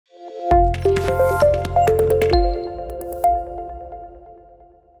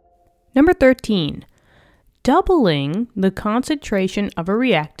Number 13, doubling the concentration of a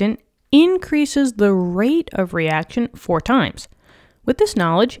reactant increases the rate of reaction 4 times. With this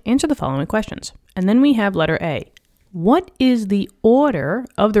knowledge, answer the following questions. And then we have letter A. What is the order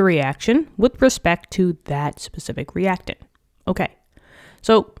of the reaction with respect to that specific reactant? Okay,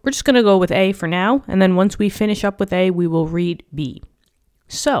 so we're just going to go with A for now, and then once we finish up with A, we will read B.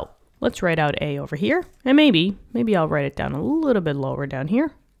 So let's write out A over here, and maybe I'll write it down a little bit lower down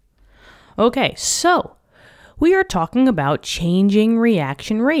here. Okay, so we are talking about changing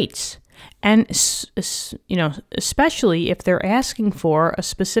reaction rates. And, especially if they're asking for a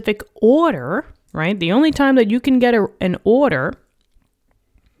specific order, right? The only time that you can get an order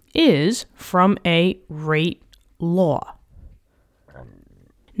is from a rate law.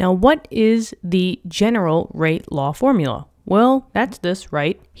 Now, what is the general rate law formula? Well, that's this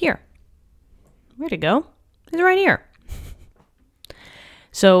right here. Where'd it go? It's right here.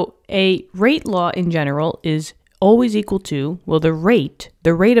 So a rate law in general is always equal to, well, the rate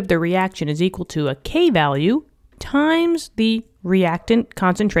of the reaction is equal to a K value times the reactant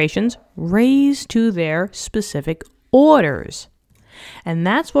concentrations raised to their specific orders. And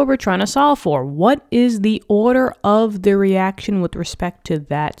that's what we're trying to solve for. What is the order of the reaction with respect to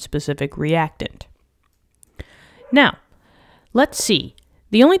that specific reactant? Now, let's see.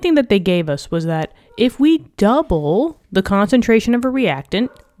 The only thing that they gave us was that if we double the concentration of a reactant,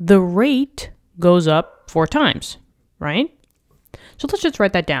 the rate goes up 4 times, right? So let's just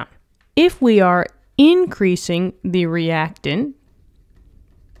write that down. If we are increasing the reactant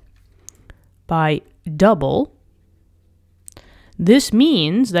by double, this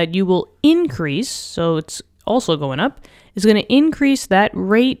means that you will increase, so it's also going up, is going to increase that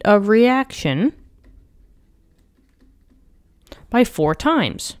rate of reaction by 4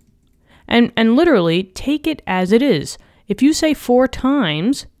 times. And literally take it as it is. If you say 4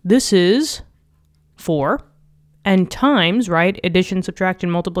 times, this is 4, and times, right, addition, subtraction,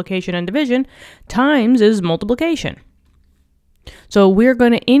 multiplication, and division, times is multiplication. So we're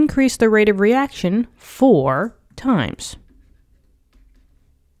going to increase the rate of reaction 4 times.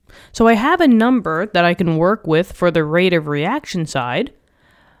 So I have a number that I can work with for the rate of reaction side.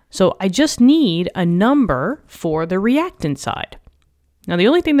 So I just need a number for the reactant side. Now the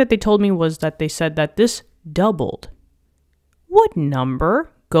only thing that they told me was that they said that this doubled. What number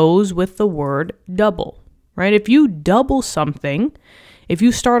goes with the word double, right? If you double something, if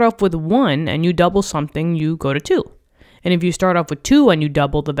you start off with 1 and you double something, you go to 2. And if you start off with 2 and you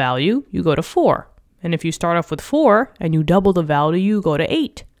double the value, you go to 4. And if you start off with 4 and you double the value, you go to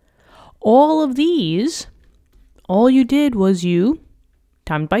 8. All of these, all you did was you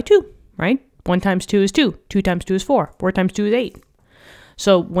times by 2, right? 1 times 2 is 2. 2 times 2 is 4. 4 times 2 is 8.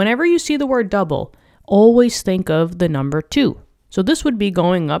 So whenever you see the word double, always think of the number 2. So this would be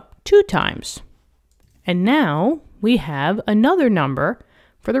going up 2 times. And now we have another number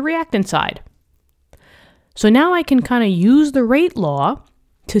for the reactant side. So now I can kind of use the rate law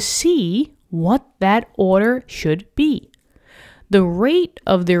to see what that order should be. The rate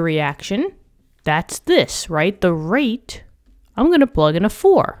of the reaction, that's this, right? The rate, I'm going to plug in a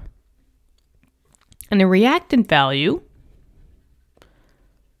 4. And the reactant value,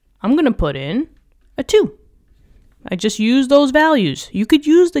 I'm going to put in a 2. I just use those values. You could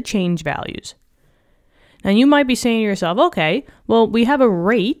use the change values. And you might be saying to yourself, okay, well, we have a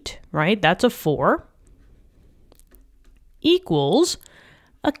rate, right? That's a 4 equals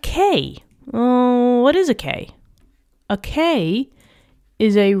a K. Oh, what is a K? A K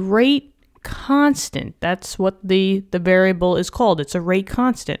is a rate constant. That's what the variable is called. It's a rate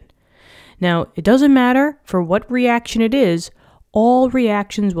constant. Now, it doesn't matter for what reaction it is. All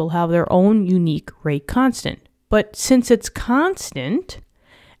reactions will have their own unique rate constant. But since it's constant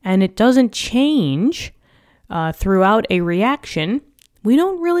and it doesn't change throughout a reaction, we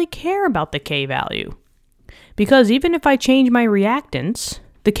don't really care about the K value. Because even if I change my reactants,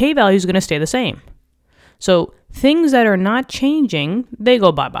 the K value is going to stay the same. So things that are not changing, they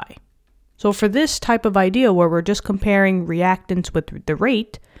go bye-bye. So for this type of idea where we're just comparing reactants with the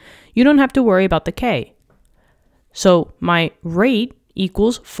rate, you don't have to worry about the K. So my rate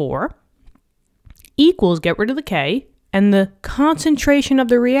equals 4, equals, get rid of the K, and the concentration of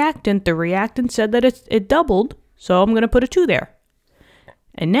the reactant said that it doubled, so I'm going to put a 2 there.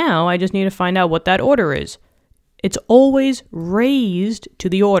 And now I just need to find out what that order is. It's always raised to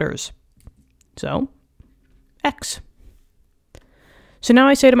the orders. So, X. So now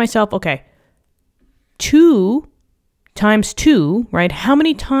I say to myself, okay, 2 times 2, right? How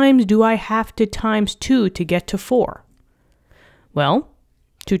many times do I have to times 2 to get to 4? Well,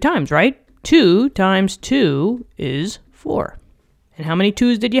 2 times, right? 2 times 2 is 4. And how many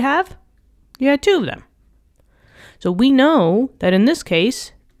 2's did you have? You had 2 of them. So we know that in this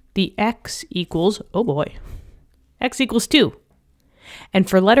case, the x equals, oh boy, x equals 2. And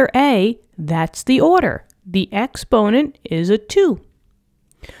for letter A, that's the order. The exponent is a 2.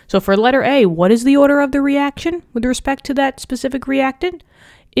 So for letter A, what is the order of the reaction with respect to that specific reactant?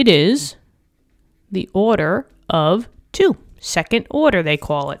 It is the order of 2. Second order, they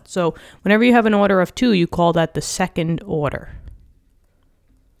call it. So whenever you have an order of 2, you call that the second order.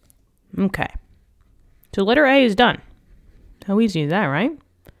 Okay. So letter A is done. How easy is that, right?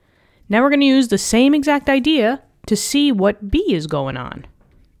 Now we're going to use the same exact idea to see what B is going on.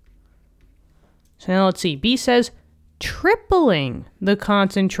 So now let's see. B says tripling the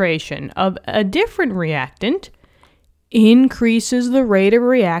concentration of a different reactant increases the rate of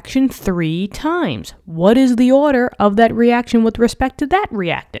reaction 3 times. What is the order of that reaction with respect to that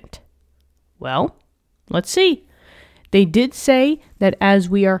reactant? Well, let's see. They did say that as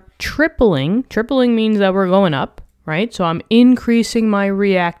we are tripling means that we're going up, right? So I'm increasing my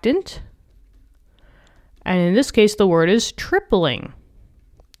reactant. And in this case, the word is tripling.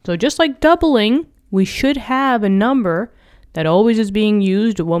 So just like doubling, we should have a number that always is being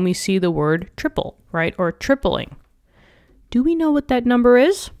used when we see the word triple, right? Or tripling. Do we know what that number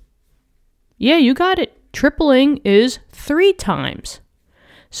is? Yeah, you got it. Tripling is 3 times.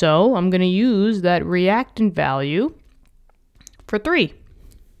 So I'm going to use that reactant value for 3.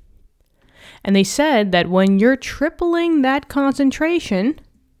 And they said that when you're tripling that concentration,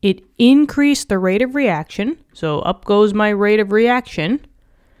 it increased the rate of reaction. So up goes my rate of reaction.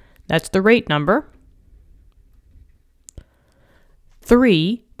 That's the rate number.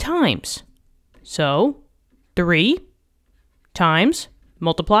 3 times. So 3 times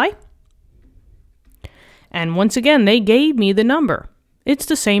multiply. And once again, they gave me the number. It's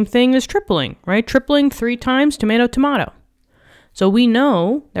the same thing as tripling, right? Tripling 3 times tomato, tomato. So we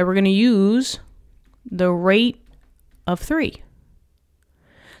know that we're going to use the rate of 3.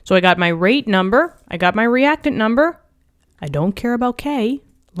 So I got my rate number, I got my reactant number. I don't care about K.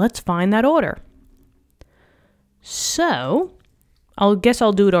 Let's find that order. So I guess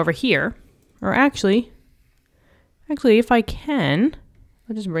I'll do it over here. Or actually, if I can,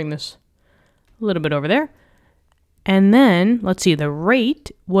 I'll just bring this a little bit over there. And then, let's see, the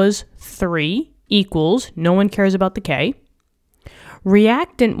rate was 3 equals, no one cares about the K.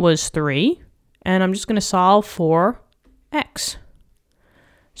 Reactant was 3, and I'm just going to solve for X.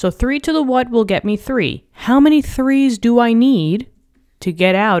 So 3 to the what will get me 3. How many 3's do I need to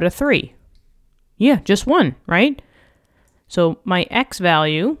get out a 3? Yeah, just 1, right? So my X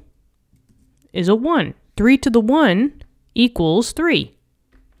value is a 1. 3 to the 1 equals 3.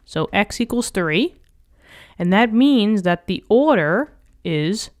 So X equals 3. And that means that the order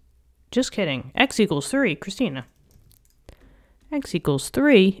is, just kidding, X equals 3, Christina. X equals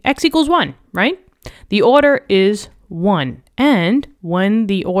 3, X equals 1, right? The order is 1. And when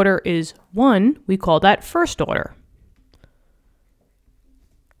the order is 1, we call that first order.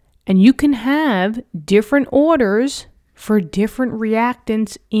 And you can have different orders for different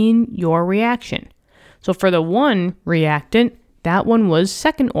reactants in your reaction. So for the 1 reactant, that one was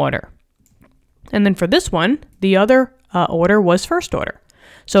second order. And then for this one, the other order was first order.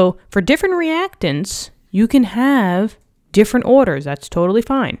 So for different reactants, you can have different orders. That's totally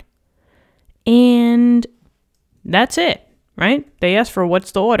fine. And that's it, right? They asked for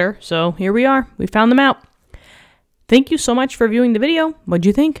what's the order, so here we are. We found them out. Thank you so much for viewing the video. What'd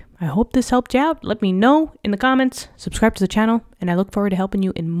you think? I hope this helped you out. Let me know in the comments. Subscribe to the channel, and I look forward to helping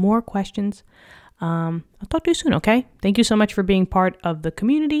you in more questions. I'll talk to you soon, okay? Thank you so much for being part of the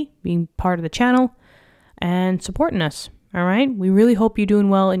community, being part of the channel, and supporting us, all right? We really hope you're doing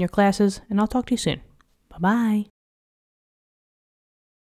well in your classes, and I'll talk to you soon. Bye-bye.